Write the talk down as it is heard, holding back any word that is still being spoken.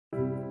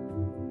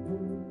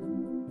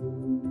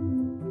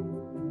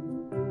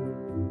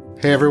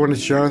Hey everyone,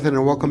 it's Jonathan,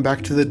 and welcome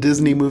back to the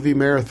Disney Movie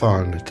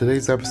Marathon.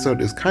 Today's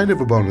episode is kind of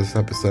a bonus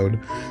episode.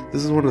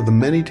 This is one of the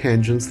many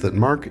tangents that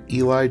Mark,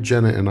 Eli,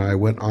 Jenna, and I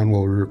went on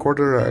while we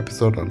recorded our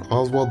episode on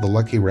Oswald the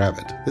Lucky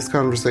Rabbit. This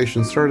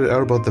conversation started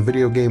out about the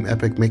video game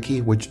Epic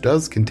Mickey, which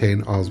does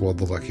contain Oswald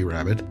the Lucky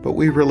Rabbit, but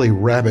we really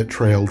rabbit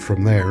trailed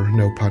from there,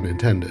 no pun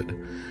intended.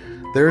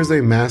 There is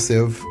a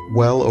massive,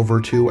 well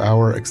over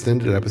 2-hour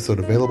extended episode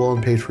available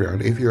on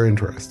Patreon if you're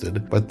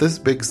interested, but this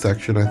big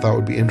section I thought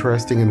would be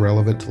interesting and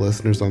relevant to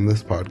listeners on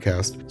this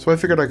podcast, so I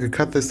figured I could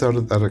cut this out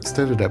of that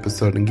extended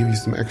episode and give you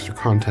some extra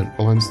content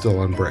while I'm still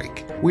on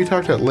break. We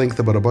talked at length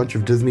about a bunch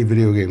of Disney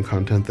video game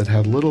content that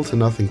had little to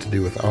nothing to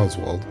do with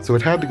Oswald, so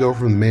it had to go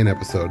from the main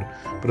episode,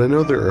 but I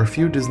know there are a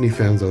few Disney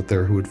fans out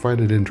there who would find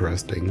it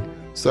interesting,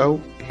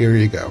 so here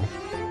you go.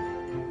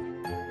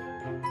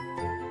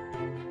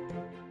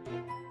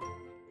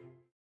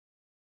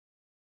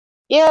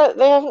 Yeah,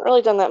 they haven't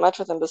really done that much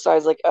with him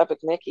besides like Epic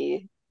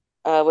Mickey.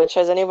 Which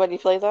has anybody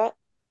played that?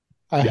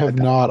 I Yeah, have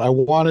not. I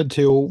wanted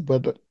to,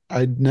 but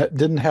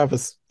didn't have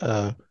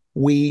a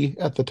Wii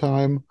at the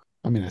time.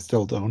 I mean, I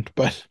still don't,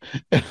 but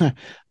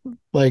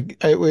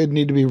like it would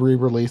need to be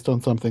re-released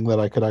on something that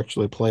I could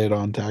actually play it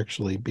on to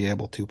actually be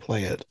able to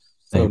play it.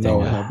 So Same no,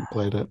 thing. I haven't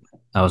played it.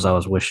 I was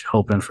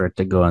hoping for it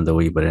to go on the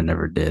Wii, but it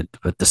never did.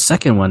 But the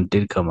second one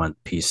did come on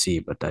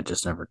PC, but I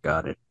just never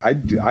got it. I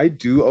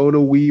do own a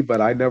Wii,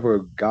 but I never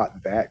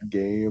got that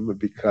game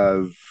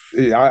because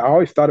I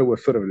always thought it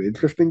was sort of an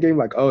interesting game.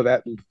 Like, oh,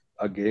 that's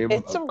a game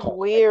It's a of called.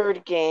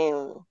 weird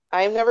game.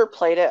 I've never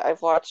played it.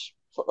 I've watched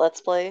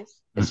Let's Plays.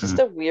 It's just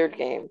Hmm. a weird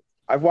game.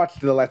 I've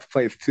watched the Let's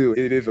Plays too.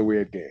 It is a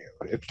weird game.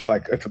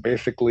 It's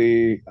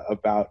basically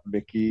about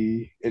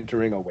Mickey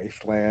entering a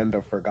wasteland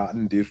of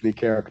forgotten Disney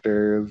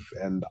characters,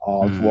 and Mm.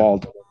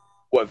 Oswald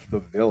was the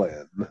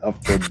villain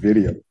of the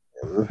video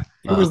game.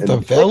 It was the Um, And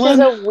Which is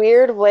villain? a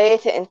weird way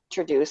to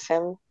introduce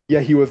him. yeah,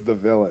 he was the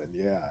villain.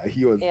 Yeah,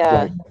 he was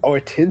Yeah. like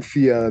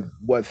Hortensia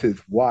was his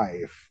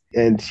wife,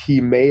 and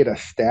he made a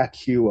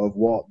statue of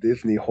Walt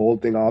Disney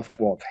holding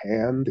Oswald's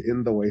hand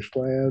in the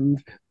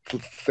wasteland,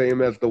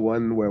 same as the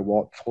one where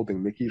Walt's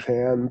holding Mickey's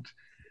hand.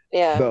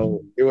 Yeah.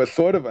 So it was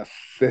sort of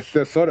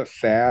it's sort of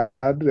sad.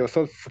 There was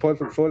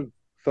sort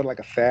of like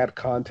a sad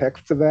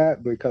context to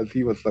that because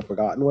he was the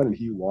forgotten one and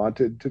he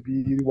wanted to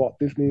be Walt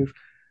Disney's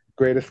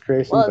greatest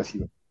creation, Well, but it's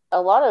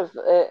a lot of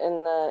it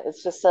in the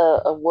it's just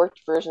a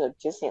worked version of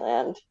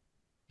Disneyland.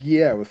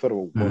 yeah, it was sort of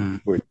a work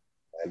mm. for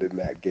and in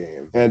that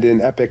game. And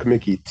in Epic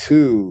Mickey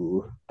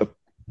 2,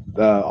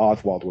 the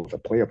Oswald was a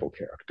playable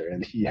character,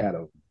 and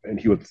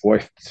he was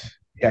voiced.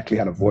 He actually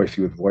had a voice.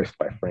 He was voiced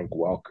by Frank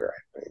Welker,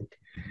 I think,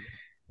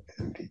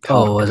 and he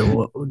Oh,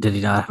 talked. did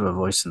he not have a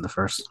voice in the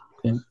first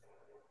game?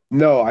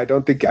 No, I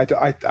don't think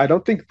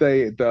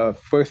the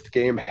first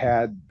game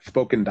had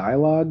spoken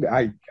dialogue.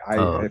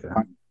 Oh, If okay.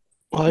 I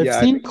Well, I've yeah,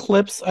 I seen think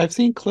clips. I've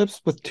seen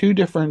clips with two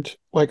different,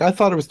 like I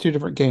thought it was two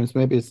different games.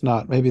 Maybe it's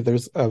not. Maybe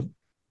there's a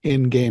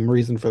in-game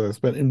reason for this.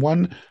 But in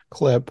one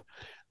clip,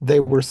 they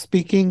were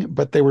speaking,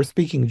 but they were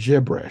speaking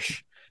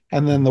gibberish,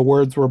 and then the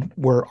words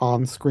were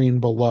on screen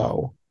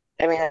below.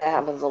 I mean, that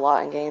happens a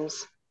lot in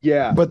games.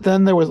 yeah, But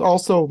then there was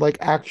also like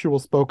actual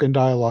spoken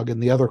dialogue in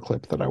the other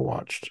clip that I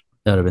watched.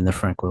 That would have been the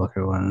Frank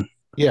Welker one.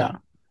 Yeah,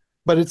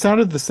 but it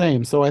sounded the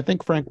same. So I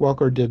think Frank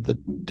Welker did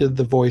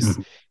the voice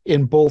Mhm.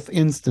 in both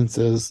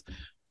instances.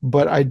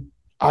 But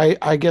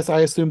I guess I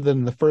assumed that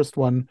in the first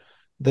one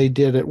they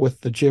did it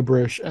with the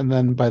gibberish, and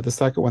then by the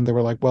second one they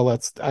were like, well,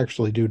 let's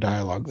actually do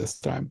dialogue this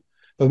time.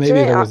 But To maybe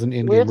me, there was an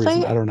in-game reason.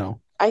 weirdly, I don't know.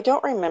 I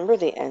don't remember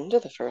the end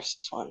of the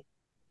first one.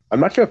 I'm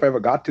not sure if I ever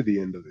got to the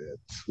end of it.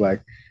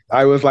 Like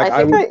I was like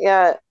I I think would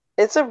yeah,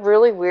 it's a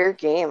really weird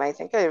game. I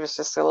think I was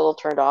just a little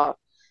turned off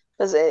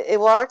because it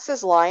walks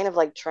this line of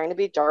like trying to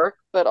be dark,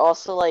 but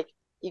also like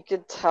you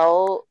could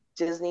tell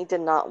Disney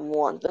did not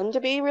want them to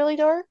be really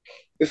dark.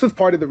 this is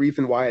part of the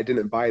reason why I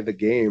didn't buy the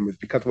game is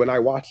because when I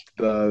watched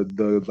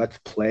the Let's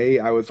Play,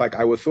 I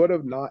was sort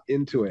of not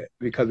into it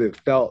because it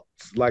felt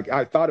like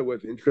I thought it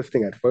was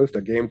interesting at first,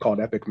 a game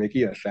called Epic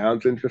Mickey. It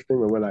sounds interesting,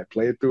 but when I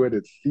played through it,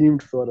 it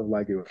seemed sort of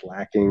like it was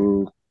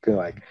lacking.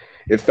 Like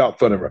it felt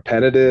sort of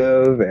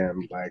repetitive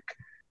and like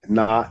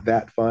not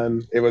that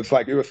fun. It was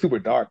super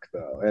dark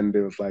though, and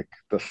it was like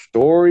the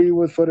story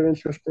was sort of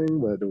interesting,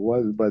 but It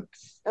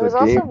the was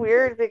also game,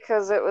 weird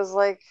because it was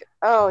like,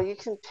 oh, you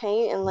can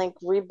paint and like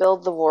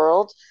rebuild the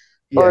world,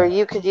 or yeah.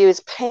 you could use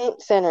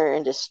paint thinner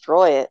and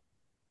destroy it.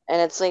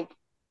 And it's like,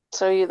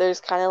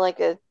 there's kind of like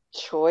a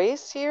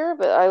choice here,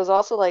 but I was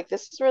also like,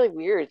 this is really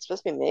weird. It's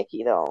supposed to be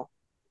Mickey though.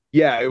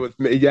 Yeah, it was.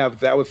 Yeah,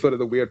 that was sort of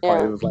the weird part.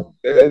 It Yeah. was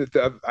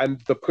like,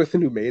 and the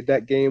person who made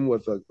that game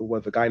was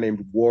a guy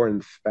named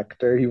Warren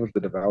Spector. He was the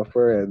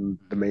developer and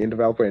the main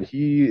developer, and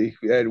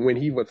when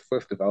he was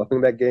first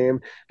developing that game,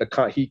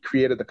 he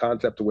created the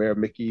concept where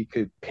Mickey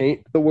could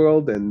paint the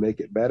world and make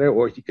it better,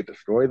 or he could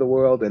destroy the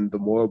world. And the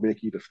more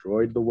Mickey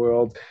destroyed the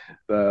world,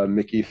 the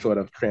Mickey sort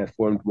of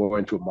transformed more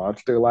into a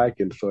monster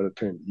like and sort of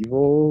turned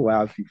evil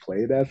as you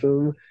played as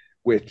him,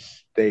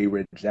 which they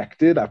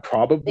rejected. I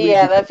probably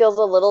Yeah, because that feels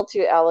a little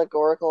too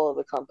allegorical of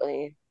the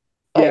company.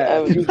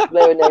 Yeah,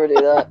 They would never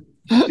do that.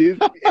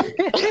 Disney.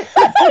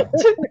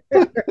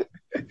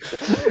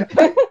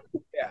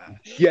 Yeah,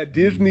 yeah,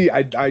 Disney.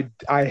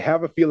 I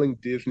have a feeling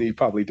Disney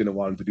probably didn't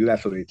want them to do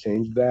that, so they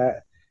changed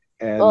that.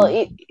 Well,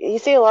 And you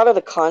see a lot of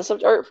the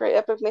concept art for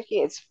Epic Mickey.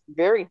 It's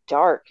very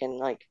dark and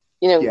like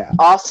yeah,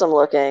 awesome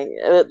looking.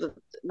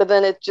 But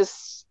then it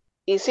just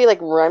you see like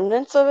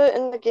remnants of it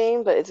in the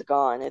game, but it's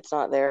gone. It's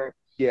not there,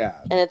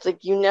 yeah. and it's like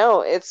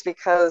it's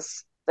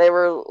because they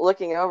were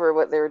looking over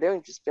what they were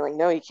doing, just being like,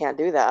 no, you can't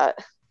do that.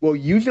 Well,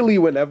 usually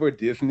whenever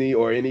Disney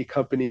or any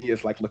company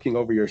is like looking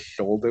over your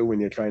shoulder when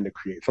you're trying to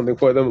create something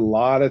for them, a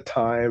lot of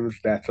times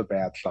that's a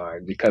bad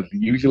sign because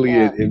usually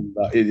Yeah,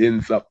 it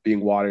ends up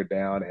being watered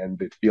down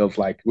and it feels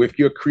like if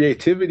your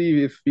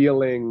creativity is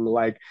feeling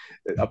like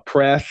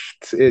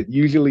oppressed, it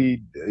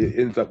usually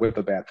ends up with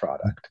a bad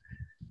product.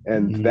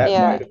 And that yeah.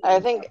 might have I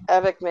been think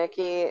Epic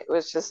Mickey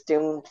was just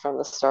doomed from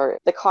the start.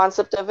 The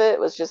concept of it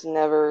was just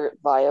never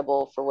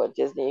viable for what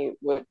Disney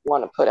would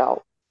want to put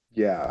out.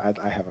 yeah,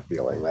 I have a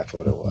feeling that's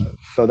what it was.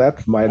 So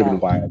that might have Yeah. been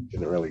why I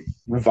didn't really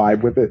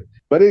vibe with it.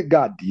 But it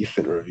got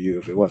decent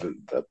reviews. It wasn't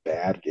a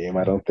bad game.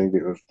 I don't think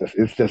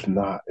it's just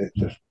not, it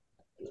just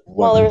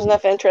Well, there was wasn't.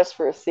 enough interest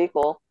for a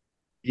sequel.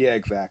 Yeah,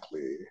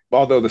 exactly.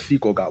 Although the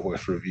sequel got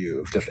worse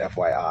reviews, just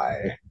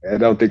FYI. I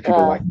don't think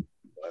people Uh, liked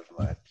it as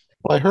much.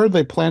 Well, I heard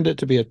they planned it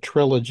to be a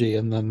trilogy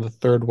and then the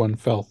third one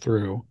fell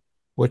through,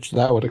 which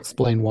that would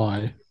explain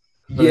why.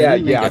 But they Yeah,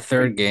 did make yeah. a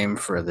third game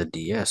for the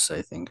DS,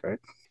 I think, right?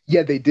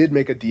 Yeah, they did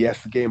make a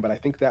DS game, but I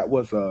think that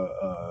was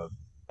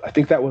I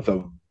think that was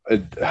a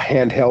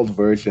handheld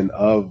version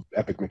of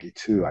Epic Mickey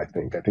 2, I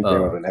think. I think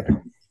there was Oh, an okay. Epic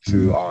Mickey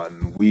 2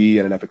 on Wii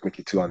and an Epic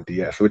Mickey 2 on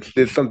DS, which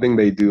is something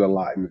they do a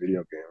lot in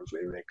video games.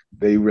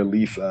 They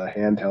release a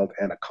handheld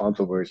and a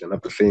console version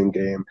of the same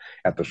game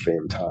at the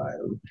same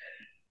time.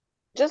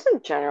 just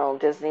in general,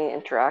 Disney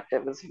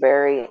Interactive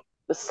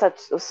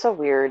was so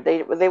weird.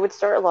 They would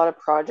start a lot of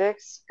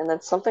projects, and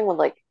then something would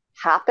like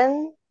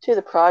happen to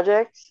the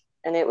project,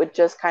 and it would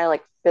just kind of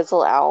like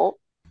fizzle out.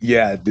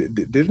 Yeah,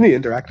 Disney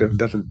Interactive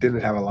doesn't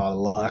didn't have a lot of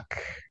luck.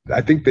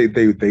 I think they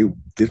Disney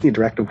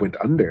Interactive went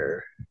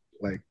under.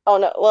 Like, Oh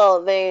no,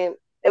 well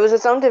it was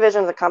its own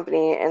division of the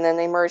company, and then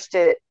they merged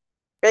it.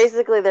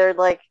 Basically, they're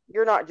like,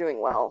 you're not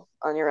doing well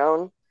on your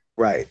own.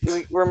 right.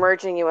 We're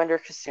merging you under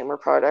consumer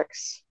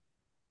products,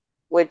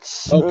 which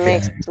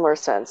makes Okay. more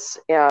sense.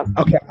 Yeah,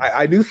 Okay,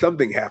 I knew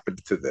something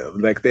happened to them.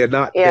 Like they're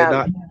yeah.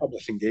 not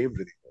publishing games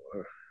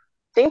anymore.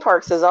 Theme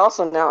parks is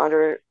also now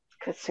under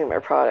consumer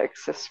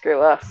products, so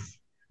screw us.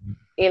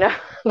 You know,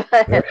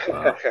 but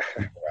Wow.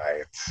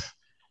 Right.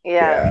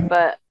 yeah, Yeah.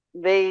 but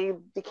they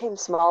became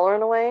smaller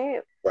in a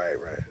way. Right.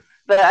 Right.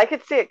 But I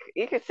could see it.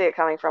 You could see it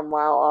coming from a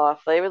mile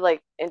off. They would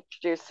like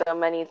introduce so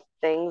many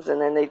things,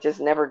 and then they just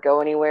never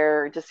go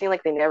anywhere. It just seemed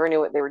like they never knew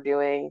what they were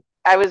doing.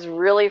 I was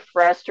really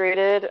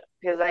frustrated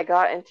because I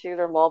got into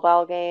their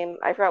mobile game.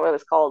 I forgot what it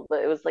was called,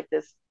 but it was like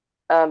this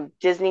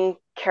Disney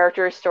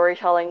character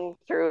storytelling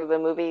through the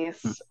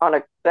Hmm. movies on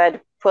a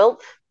bed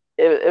quilt.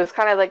 It was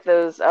kind of like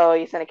those, oh,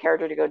 you send a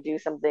character to go do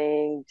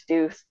something,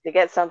 to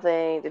get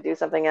something, to do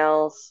something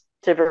else,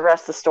 to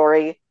progress the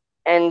story.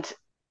 And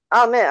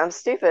oh man, I'm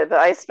stupid, but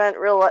I spent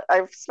real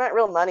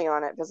money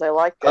on it because I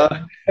liked it.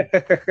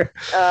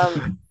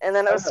 Uh, And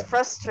then I was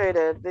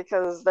frustrated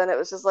because then it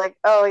was just like,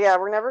 oh yeah,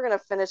 we're never gonna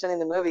finish any of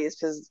the movies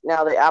because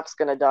now the app's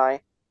gonna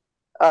die.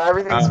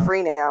 Everything's uh,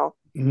 free now,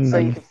 so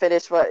you Mm. can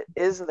finish what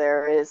is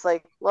there. It's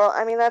like, well,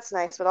 I mean that's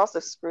nice, but also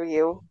screw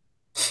you.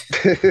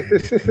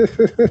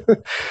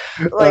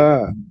 Like,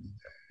 uh,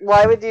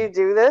 why would you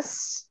do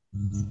this?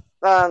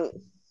 Um,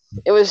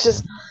 it was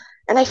just,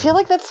 and I feel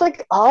like that's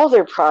like all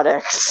their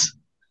products.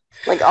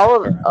 Like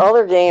all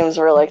their games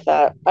were like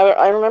that.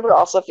 I remember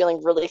also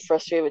feeling really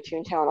frustrated with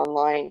Toontown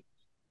Online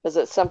because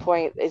at some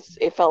point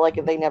it felt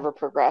like they never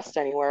progressed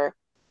anywhere.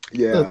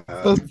 That,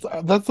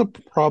 yeah. that's a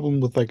problem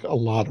with like a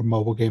lot of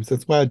mobile games.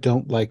 That's why I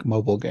don't like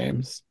mobile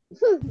games.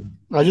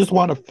 I just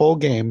want a full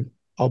game.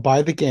 I'll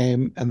buy the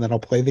game and then I'll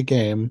play the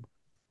game,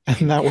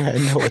 and that way I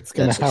know it's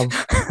gonna That's it. have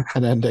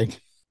an ending,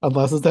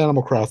 unless it's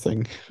Animal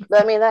Crossing. But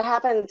I mean that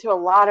happened to a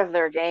lot of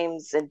their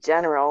games in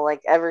general.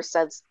 Like ever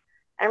since,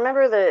 I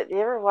remember that you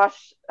ever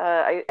watched?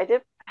 I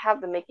did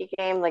have the Mickey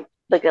game like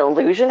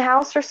Illusion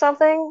House or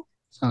something.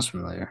 Sounds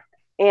familiar.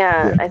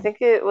 Yeah, Yeah. I think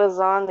it was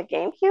on the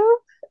GameCube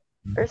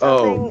or Oh,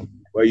 something.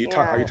 are you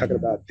Yeah, talking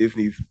about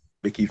Disney's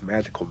Mickey's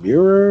Magical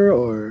Mirror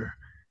or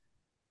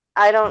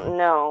I don't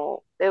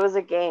know. It was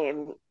a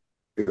game,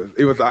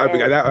 I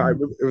mean, and I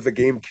remember it was a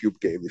GameCube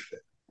game, you said.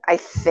 I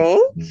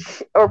think,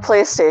 or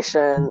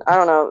PlayStation. I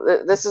don't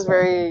know. This is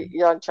very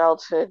young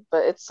childhood,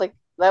 but it's like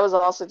that was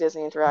also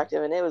Disney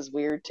Interactive, and it was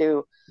weird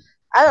too.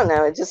 I don't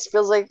know. It just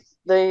feels like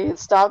they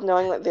stopped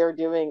knowing what they were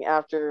doing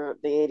after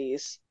the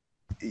 80s,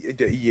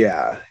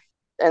 Yeah.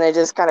 and they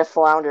just kind of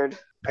floundered.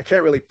 I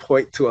can't really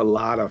point to a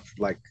lot of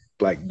like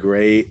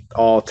great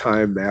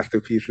all-time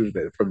masterpieces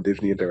that from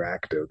Disney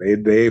Interactive.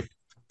 They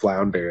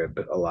floundered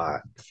a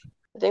lot.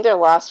 I think their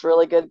last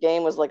really good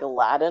game was like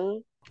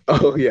Aladdin.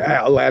 Oh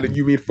yeah, Aladdin.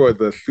 You mean for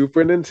the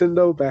Super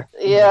Nintendo back?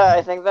 Yeah,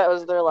 I think that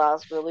was their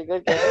last really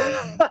good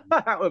game.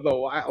 That was a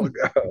while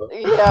ago.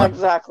 Yeah, One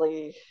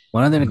exactly.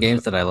 one of the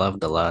games that I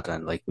loved a lot,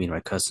 and like me and my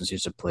cousins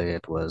used to play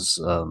it, was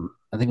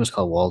I think it was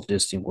called Walt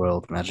Disney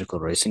World Magical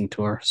Racing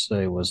Tour. So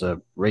it was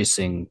a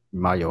racing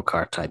Mario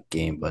Kart type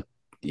game, but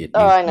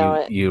Oh, I know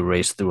it. you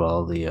race through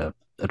all the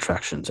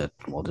attractions at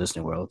Walt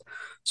Disney World.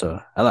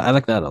 So I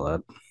like that a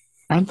lot.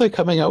 Aren't they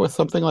coming out with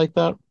something like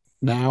that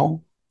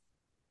now?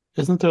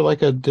 Isn't there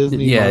like a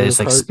Disney Yeah, Mario it's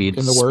like Kart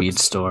in the works?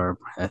 Speedstorm,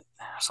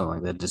 something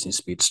like that. Disney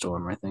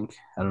Speedstorm, I think.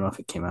 I don't know if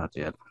it came out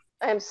yet.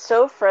 I'm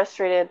so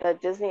frustrated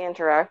that Disney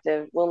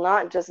Interactive will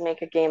not just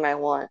make a game I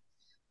want,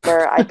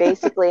 where I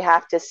basically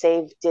have to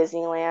save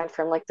Disneyland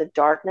from like the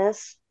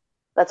darkness.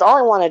 That's all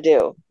I want to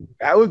do.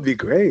 That would be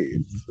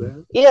great.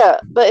 Yeah,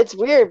 but it's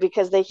weird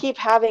because they keep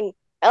having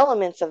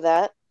elements of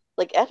that.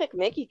 Like Epic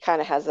Mickey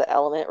kind of has that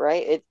element,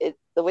 right?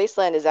 The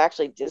Wasteland is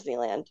actually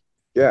Disneyland.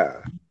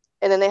 Yeah.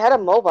 And then they had a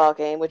mobile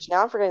game, which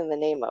now I'm forgetting the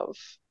name of.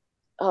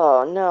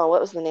 Oh no,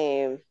 what was the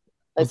name?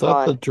 Was It's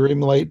that the gone.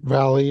 Dreamlight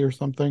Valley or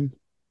something?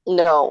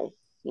 No,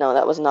 no,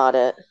 that was not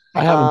it.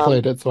 I haven't Um,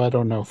 played it, so I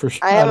don't know for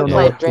sure. I I haven't don't know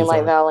what played Yeah, these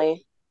Dreamlight are.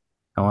 Valley.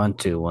 I want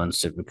to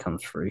once it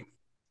becomes free.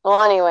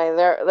 Well, anyway,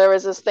 there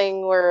was this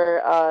thing where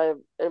a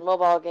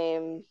mobile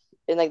game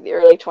in like the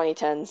early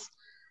 2010s,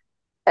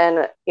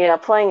 and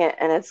playing it,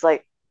 and it's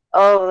like,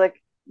 oh,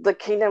 like the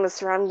kingdom is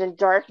surrounded in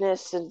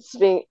darkness, and it's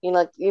being,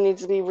 like you need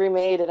to be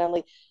remade, and I'm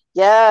like,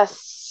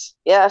 yes,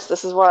 yes,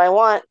 this is what I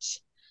want.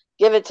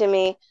 Give it to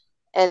me,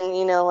 and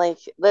like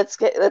let's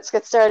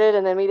get started,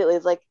 and immediately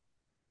it's like,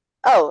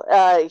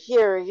 oh,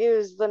 here,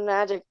 use the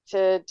magic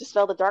to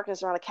dispel the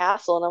darkness around the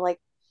castle, and I'm like,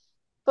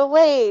 but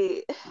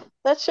wait,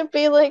 that should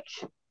be like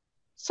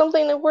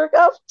something to work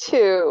up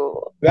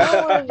to. I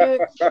don't want to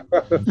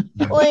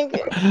do like,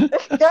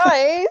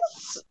 guys,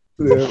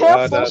 the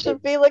castle No,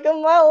 should be like a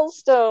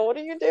milestone. What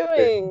are you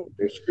doing?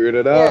 they screwed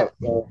it Yeah, up.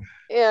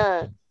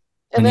 yeah.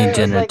 We And then need it was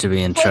Jenna like, to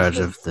be in place charge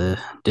this. of the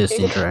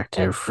Disney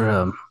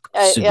Interactive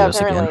Yeah,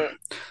 studios again. apparently.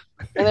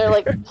 And they're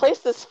like, place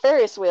this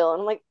Ferris wheel.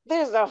 And I'm like,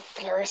 there's no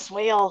Ferris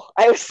wheel.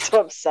 I was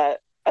so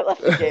upset. I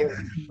left the game.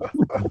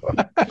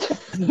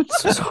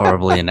 This is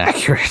horribly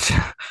inaccurate.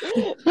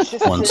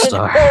 One It's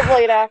star.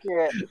 horribly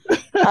inaccurate.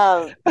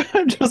 Um,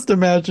 I'm just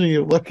imagining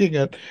you looking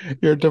at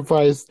your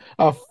device,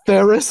 a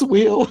Ferris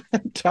wheel,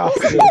 and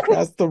tossing it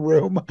across the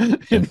room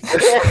in,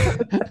 yeah,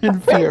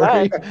 in pretty fury.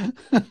 much.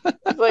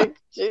 It's like,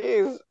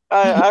 geez,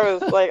 I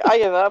was like, I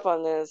give up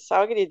on this.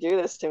 How could you do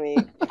this to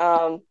me?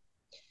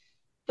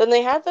 Then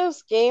they had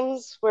those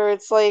games where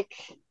it's like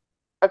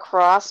a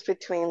cross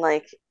between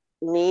like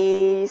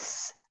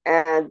Mies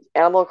and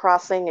Animal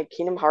Crossing and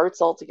Kingdom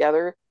Hearts all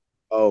together.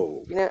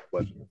 Oh, You know,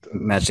 what?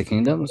 Magic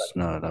Kingdoms?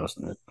 No, that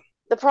wasn't it.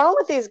 the problem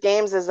with these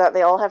games is that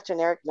they all have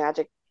generic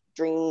Magic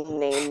Dream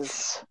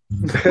names.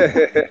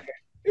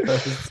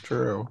 That is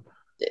true.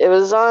 It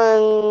was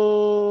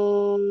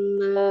on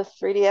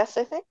 3DS,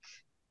 I think.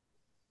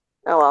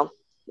 Oh well,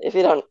 if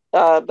you don't,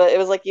 but it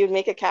was like you'd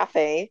make a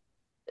cafe.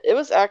 It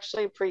was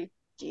actually pretty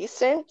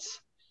decent.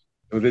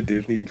 Was it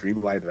Disney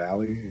Dreamlight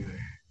Valley?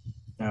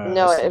 No,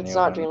 No, that's the it's new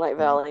not one. Dreamlight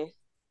Valley.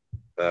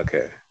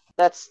 Okay.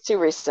 That's too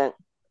recent.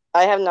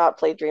 I have not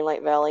played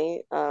Dreamlight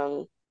Valley.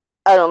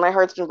 I don't know. My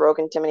heart's been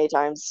broken too many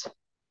times.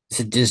 Is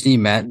it Disney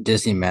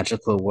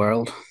Magical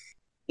World?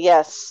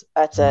 Yes,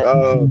 that's it.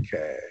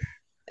 Okay.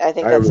 I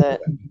think I that's remember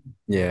it. that.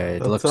 Yeah,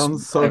 it That looks.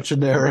 sounds so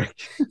generic.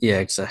 Yeah,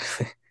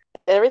 exactly.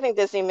 Everything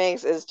Disney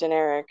makes is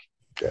generic.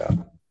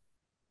 Yeah.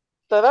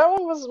 So that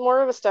one was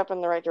more of a step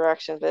in the right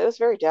direction, but it was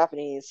very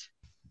Japanese.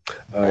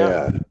 Oh I don't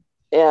yeah. know.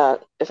 Yeah,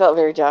 it felt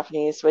very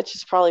Japanese, which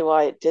is probably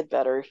why it did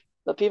better.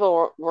 But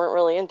people weren't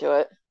really into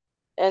it.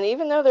 And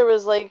even though there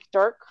was like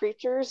dark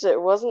creatures,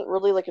 it wasn't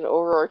really like an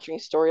overarching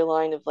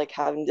storyline of like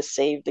having to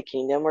save the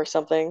kingdom or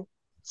something.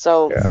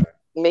 So Yeah.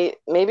 maybe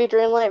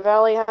Dreamlight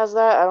Valley has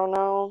that. I don't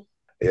know.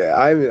 Yeah,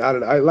 I mean, I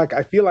don't know.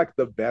 I feel like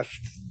the best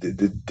the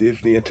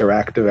Disney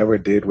Interactive ever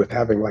did with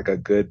having like a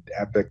good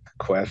epic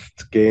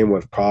quest game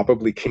was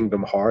probably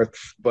Kingdom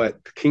Hearts. But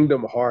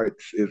Kingdom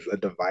Hearts is a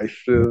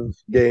divisive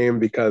game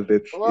because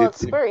Well, it's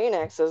Square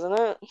Enix, isn't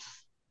it?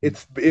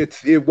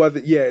 it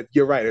wasn't, yeah,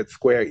 you're right, it's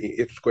Square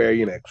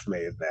Enix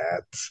made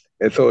that.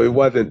 And so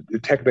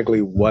it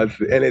technically was,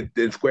 and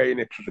Square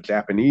Enix is a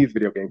Japanese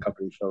video game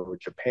company, so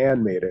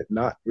Japan made it,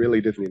 not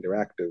really Disney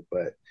Interactive,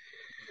 but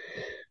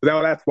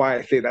that's why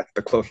I say that's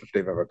the closest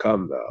they've ever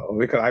come, though,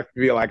 because I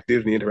feel like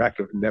Disney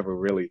Interactive never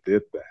really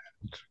did that.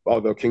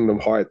 Although Kingdom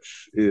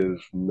Hearts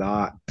is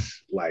not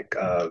like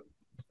a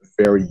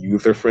very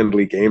user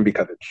friendly game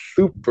because it's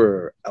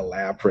super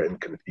elaborate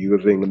and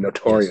confusing,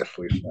 Yes.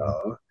 notoriously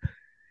so.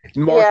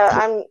 Yeah,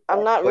 Mark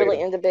I'm not played really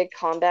them. into big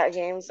combat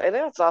games. I think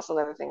that's also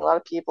another thing. A lot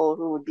of people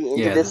who would be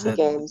into Yeah, Disney they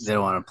games.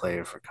 don't want to play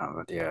it for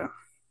combat. Yeah.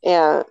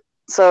 Yeah,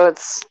 so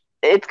it's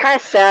kind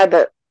of sad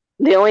that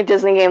the only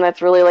Disney game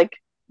that's really like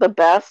the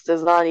best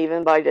is not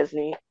even by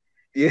Disney.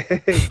 Yeah,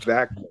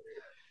 exactly.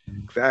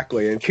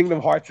 Exactly. And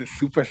Kingdom Hearts is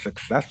super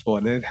successful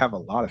and they have a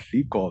lot of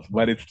sequels,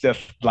 but it's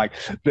just like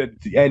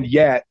and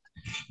yet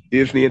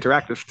Disney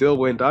Interactive still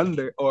went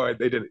under, or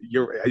they didn't.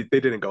 They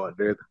didn't go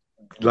under,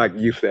 like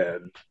you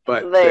said,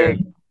 but They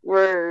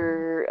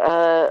were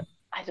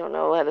I don't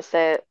know how to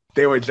say it.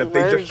 they just sort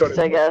Merged, of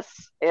I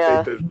guess.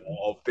 Yeah.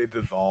 they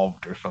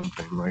dissolved or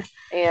something like.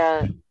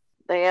 Yeah.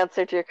 They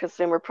answer to your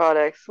consumer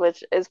products,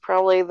 which is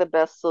probably the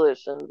best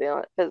solution, to be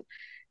honest. Because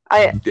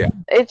Yeah,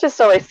 it just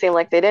always seemed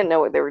like they didn't know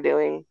what they were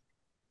doing.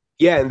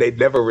 yeah, and they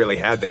never really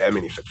had that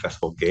many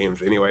successful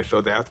games anyway,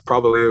 so that's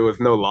probably it was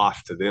no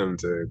loss to them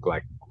to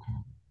like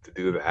to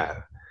do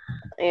that.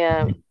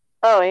 And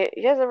oh,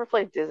 you guys ever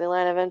played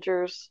Disneyland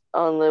Adventures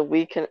on the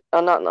Wii?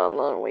 Oh, not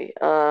on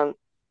Wii.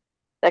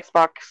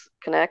 Xbox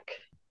Connect.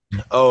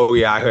 Oh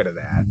yeah, I heard of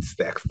that. It's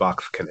the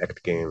Xbox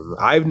Connect game.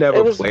 I've It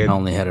never was I played.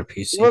 only had a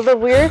PC. Well, the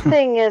weird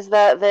thing is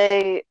that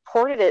they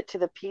ported it to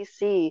the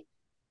PC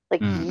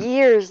like Hmm.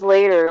 years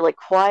later, like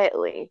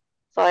quietly.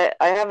 So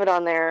I have it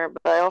on there,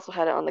 but I also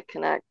had it on the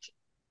Connect.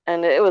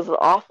 And it was an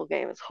awful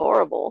game. It's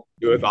horrible.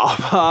 It was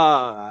awful.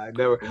 I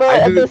But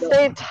at the didn't know.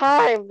 same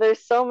time,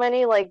 there's so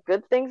many like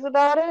good things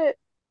about it.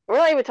 We're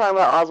not even talking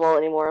about Oswald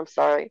anymore. I'm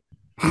sorry.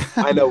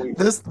 I know we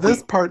This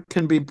part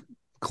can be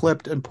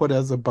clipped and put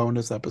as a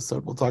bonus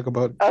episode. We'll talk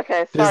about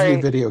Okay, Disney sorry.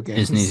 video games.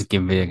 Disney's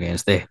game video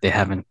games. They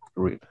haven't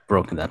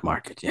broken that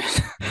market yet.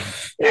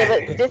 Yeah,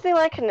 but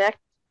Disneyland Connect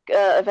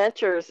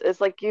Adventures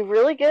is like you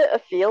really get a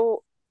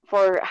feel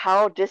for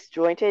how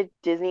disjointed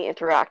Disney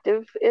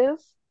Interactive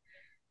is.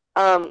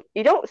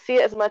 You don't see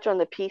it as much on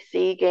the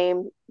PC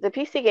game. The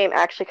PC game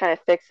actually kind of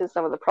fixes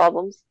some of the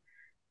problems,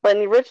 but in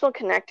the original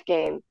Connect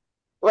game,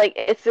 like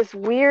it's this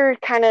weird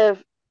kind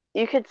of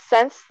you could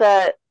sense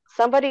that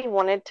somebody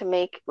wanted to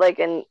make like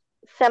an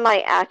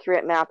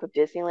semi-accurate map of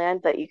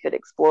Disneyland that you could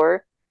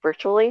explore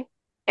virtually.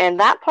 And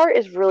that part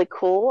is really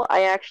cool.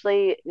 I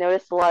actually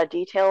noticed a lot of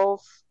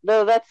details.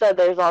 Though that said,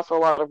 there's also a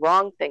lot of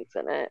wrong things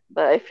in it.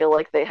 But I feel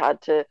like they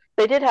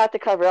did have to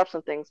cover up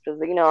some things because,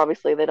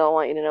 obviously they don't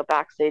want you to know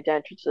backstage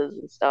entrances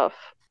and stuff.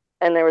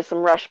 And there were some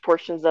rushed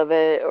portions of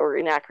it or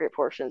inaccurate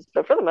portions.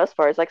 But for the most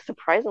part, it's like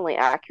surprisingly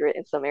accurate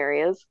in some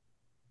areas.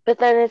 But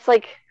then it's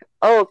like,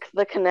 oh,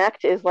 the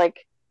Connect is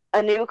like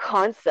a new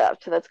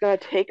concept that's going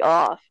to take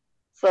off.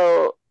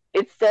 So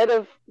instead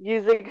of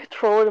using a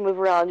controller to move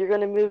around, you're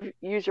going to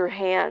use your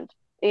hand.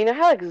 And you know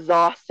how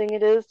exhausting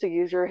it is to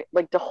use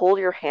to hold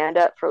your hand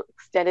up for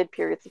extended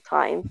periods of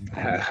time?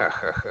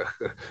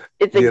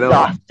 It's you know,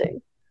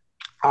 exhausting.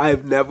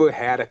 I've never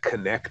had a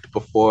Connect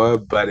before,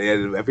 but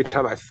every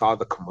time I saw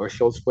the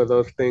commercials for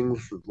those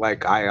things,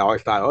 like I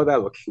always thought, "Oh,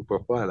 that looks super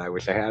fun. I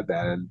wish I had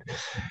that."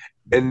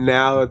 And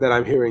now that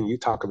I'm hearing you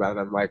talk about it,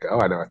 I'm like, "Oh,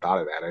 I never thought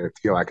of that." I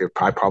feel like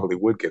I probably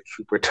would get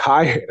super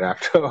tired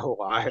after a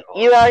while.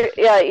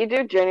 Yeah, you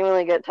do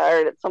genuinely get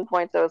tired at some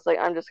points. I was like,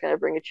 I'm just going to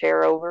bring a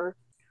chair over.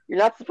 You're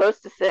not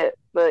supposed to sit,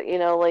 but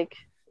like,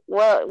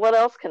 what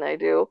else can I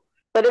do?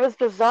 But it was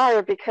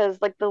bizarre because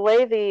like the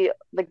way the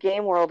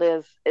game world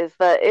is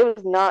that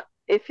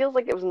it feels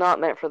like it was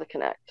not meant for the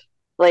Connect.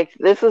 Like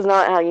this is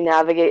not how you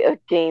navigate a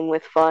game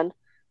with fun.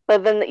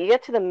 But then you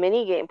get to the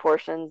mini game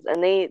portions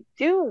and they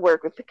do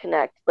work with the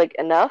Connect like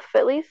enough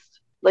at least.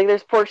 Like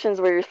there's portions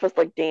where you're supposed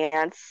to like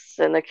dance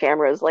and the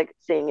camera is like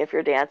seeing if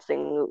you're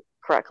dancing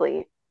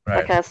correctly, that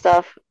Right. kind of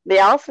stuff. The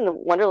Alice in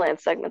Wonderland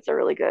segments are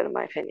really good in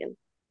my opinion.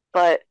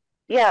 But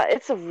yeah,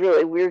 it's a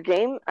really weird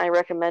game. I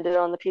recommend it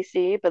on the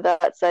PC, but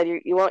that said,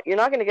 you're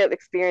not going to get the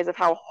experience of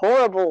how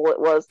horrible it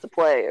was to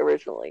play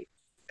originally.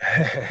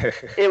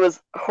 It was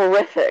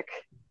horrific.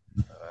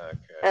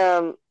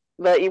 Okay.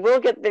 But you will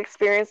get the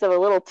experience of a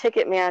little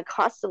ticket man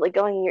constantly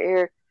going in your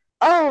ear.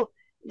 Oh,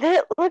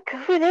 look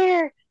over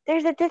there.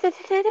 There's a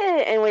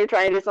and when you're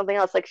trying to do something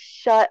else, like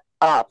shut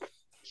up,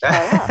 shut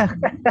up,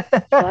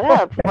 shut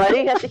up. Why do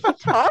you have to keep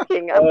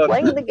talking? I'm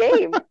playing the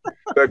game.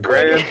 The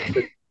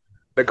grand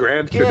the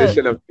grand Yeah.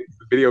 tradition of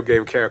video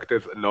game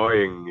characters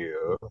annoying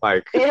you.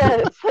 Like Yeah,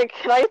 it's like,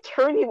 can I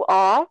turn you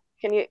off?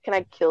 Can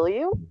I kill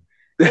you?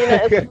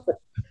 It's,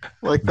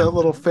 Like that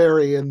little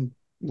fairy in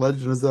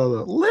Legend of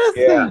Zelda.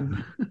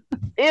 Listen.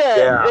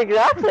 yeah,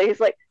 exactly. He's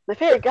like, the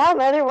fairy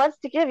godmother wants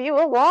to give you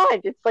a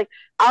wand. It's like,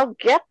 I'll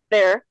get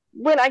there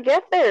when I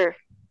get there.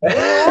 Leave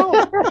me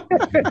alone.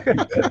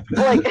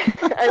 Like,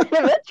 I'm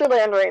in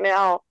Adventureland right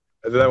now.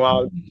 And then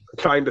while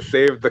trying to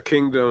save the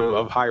kingdom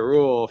of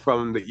Hyrule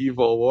from the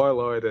evil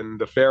warlord and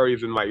the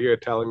fairies in my ear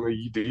telling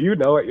me, "Do you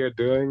know what you're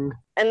doing?"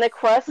 And the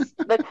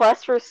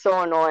quests were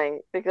so annoying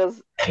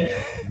because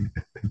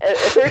at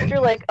first you're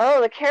like,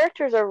 oh, the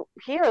characters are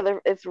here.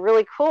 It's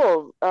really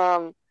cool.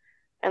 And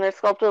they're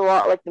sculpted a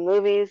lot like the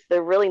movies.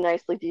 They're really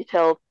nicely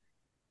detailed.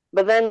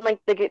 But then like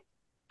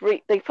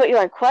they put you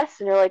on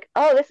quests and you're like,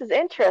 oh, this is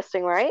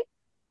interesting, right?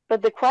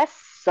 But the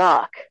quests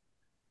suck.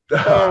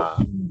 So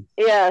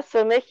yeah,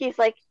 so Mickey's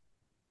like,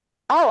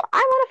 oh, I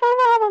want a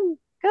photo album.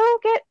 Go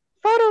get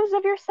photos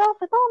of yourself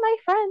with all my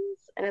friends.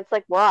 And it's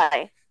like,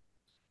 why?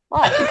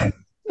 Why?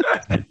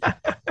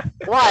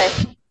 Why?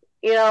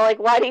 Like,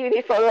 why do you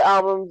need photo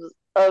albums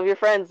of your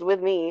friends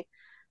with me?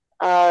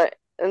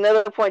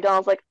 Another point,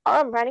 Donald's like, oh,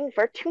 I'm running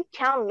for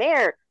Toontown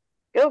Mayor.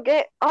 go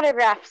get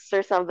autographs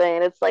or something.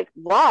 And it's like,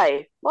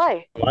 why?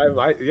 Why am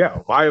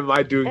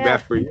I doing Yeah.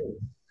 that for you?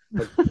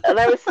 And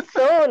I was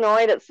so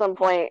annoyed at some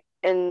point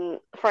in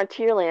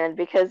Frontierland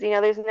because,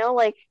 there's no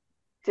like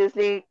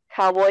Disney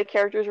cowboy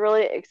characters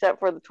really, except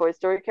for the Toy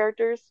Story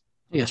characters.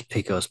 Yes,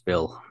 Pico's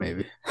Bill,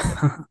 maybe.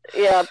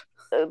 Yeah,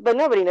 but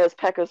nobody knows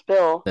Pecco's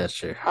Bill. That's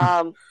true.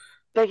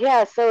 But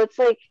yeah, so it's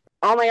like,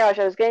 oh my gosh,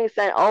 I was getting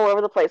sent all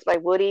over the place by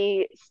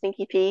Woody,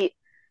 Stinky Pete,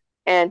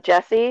 and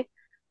Jesse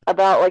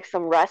about like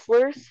some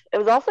wrestlers. It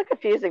was also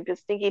confusing because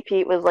Stinky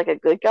Pete was like a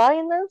good guy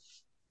in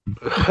this.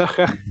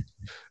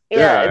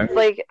 Yeah, it's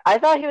like I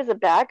thought he was a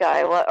bad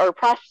guy, or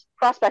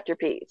Prospector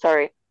Pete.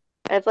 Sorry,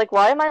 and it's like,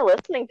 why am I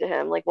listening to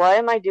him? Like, why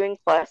am I doing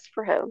quests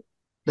for him?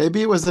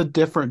 Maybe it was a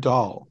different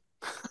doll.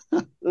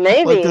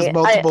 Maybe Like there's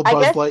multiple I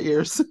Buzz guess,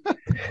 Lightyears.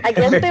 I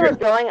guess they were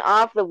going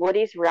off the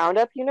Woody's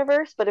Roundup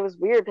universe, but it was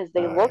weird because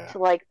they looked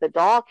like the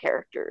doll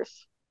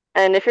characters.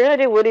 And if you're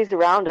gonna do Woody's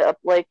Roundup,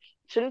 like,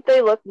 shouldn't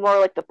they look more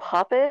like the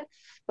puppets?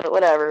 But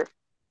whatever.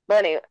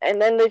 But anyway,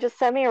 and then they just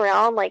sent me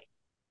around like,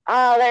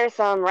 oh, there's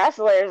some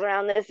wrestlers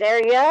around this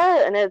area,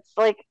 and it's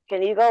like,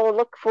 can you go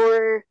look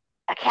for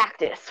a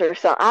cactus or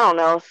something? I don't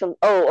know,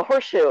 a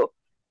horseshoe.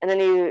 And then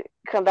you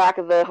come back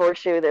with the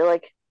horseshoe, they're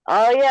like,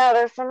 oh yeah,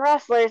 there's some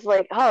wrestlers.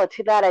 Like, oh,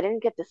 too bad I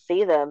didn't get to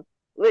see them.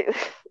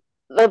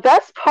 The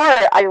best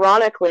part,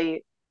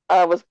 ironically,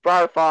 was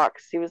Brar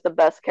Fox. He was the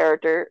best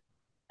character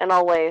in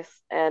all ways,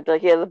 and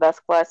he had the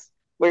best quest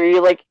where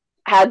you like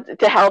had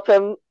to help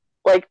him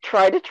like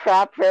try to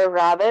trap Rare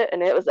Rabbit,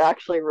 and it was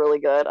actually really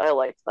good. I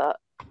liked that.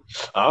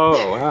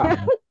 Oh wow!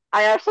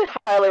 I actually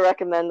highly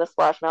recommend the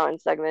Splash Mountain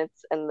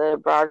segments and the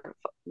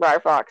Briar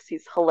Fox.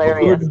 He's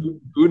hilarious.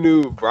 Who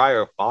knew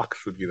Briar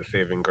Fox would be the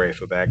saving grace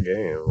of that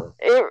game?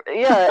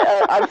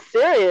 I'm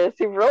serious.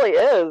 He really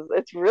is.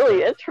 It's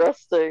really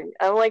interesting.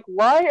 I'm like,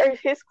 why are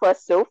his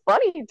quests so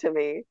funny to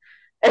me?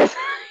 But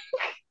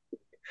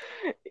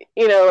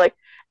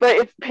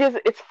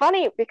it's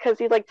funny because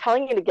he's like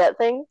telling you to get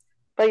things,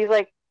 but he's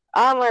like,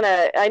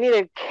 I need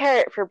a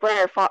carrot for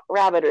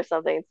Rabbit or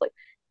something. It's like,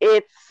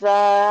 it's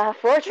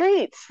 4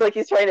 treats. Like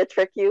he's trying to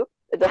trick you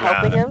into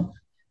helping him.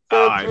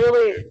 So it's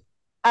really,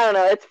 I don't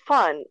know, it's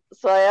fun.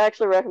 So I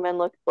actually recommend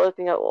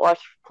looking at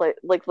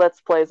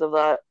let's plays of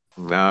that.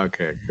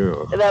 Okay,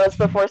 cool. And that was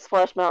before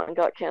Splash Mountain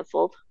got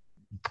canceled.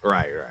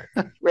 Right.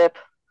 Rip.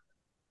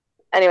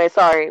 Anyway,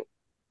 sorry.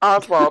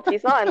 Oswald,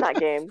 he's not in that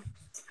game.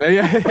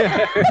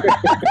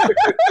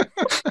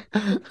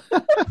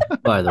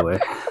 By the way,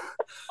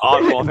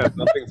 Oswald has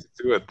nothing to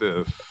do with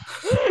this.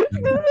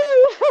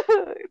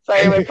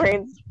 Sorry, my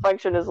brain's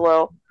function is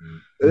low.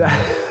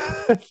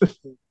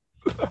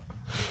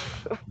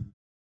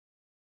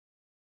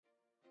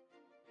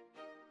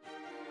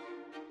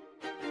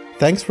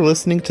 Thanks for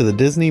listening to the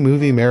Disney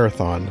Movie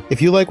Marathon.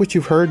 If you like what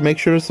you've heard, make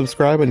sure to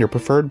subscribe on your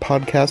preferred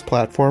podcast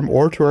platform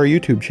or to our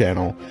YouTube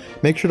channel.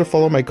 Make sure to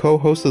follow my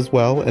co-hosts as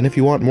well, and if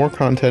you want more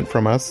content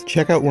from us,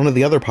 check out one of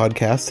the other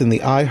podcasts in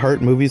the I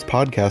Heart Movies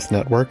podcast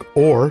network,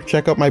 or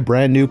check out my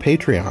brand new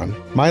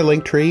Patreon. My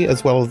link tree,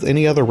 as well as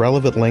any other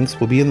relevant links,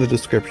 will be in the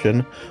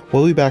description.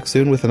 We'll be back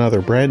soon with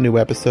another brand new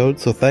episode,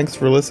 so thanks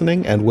for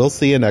listening, and we'll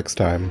see you next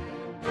time.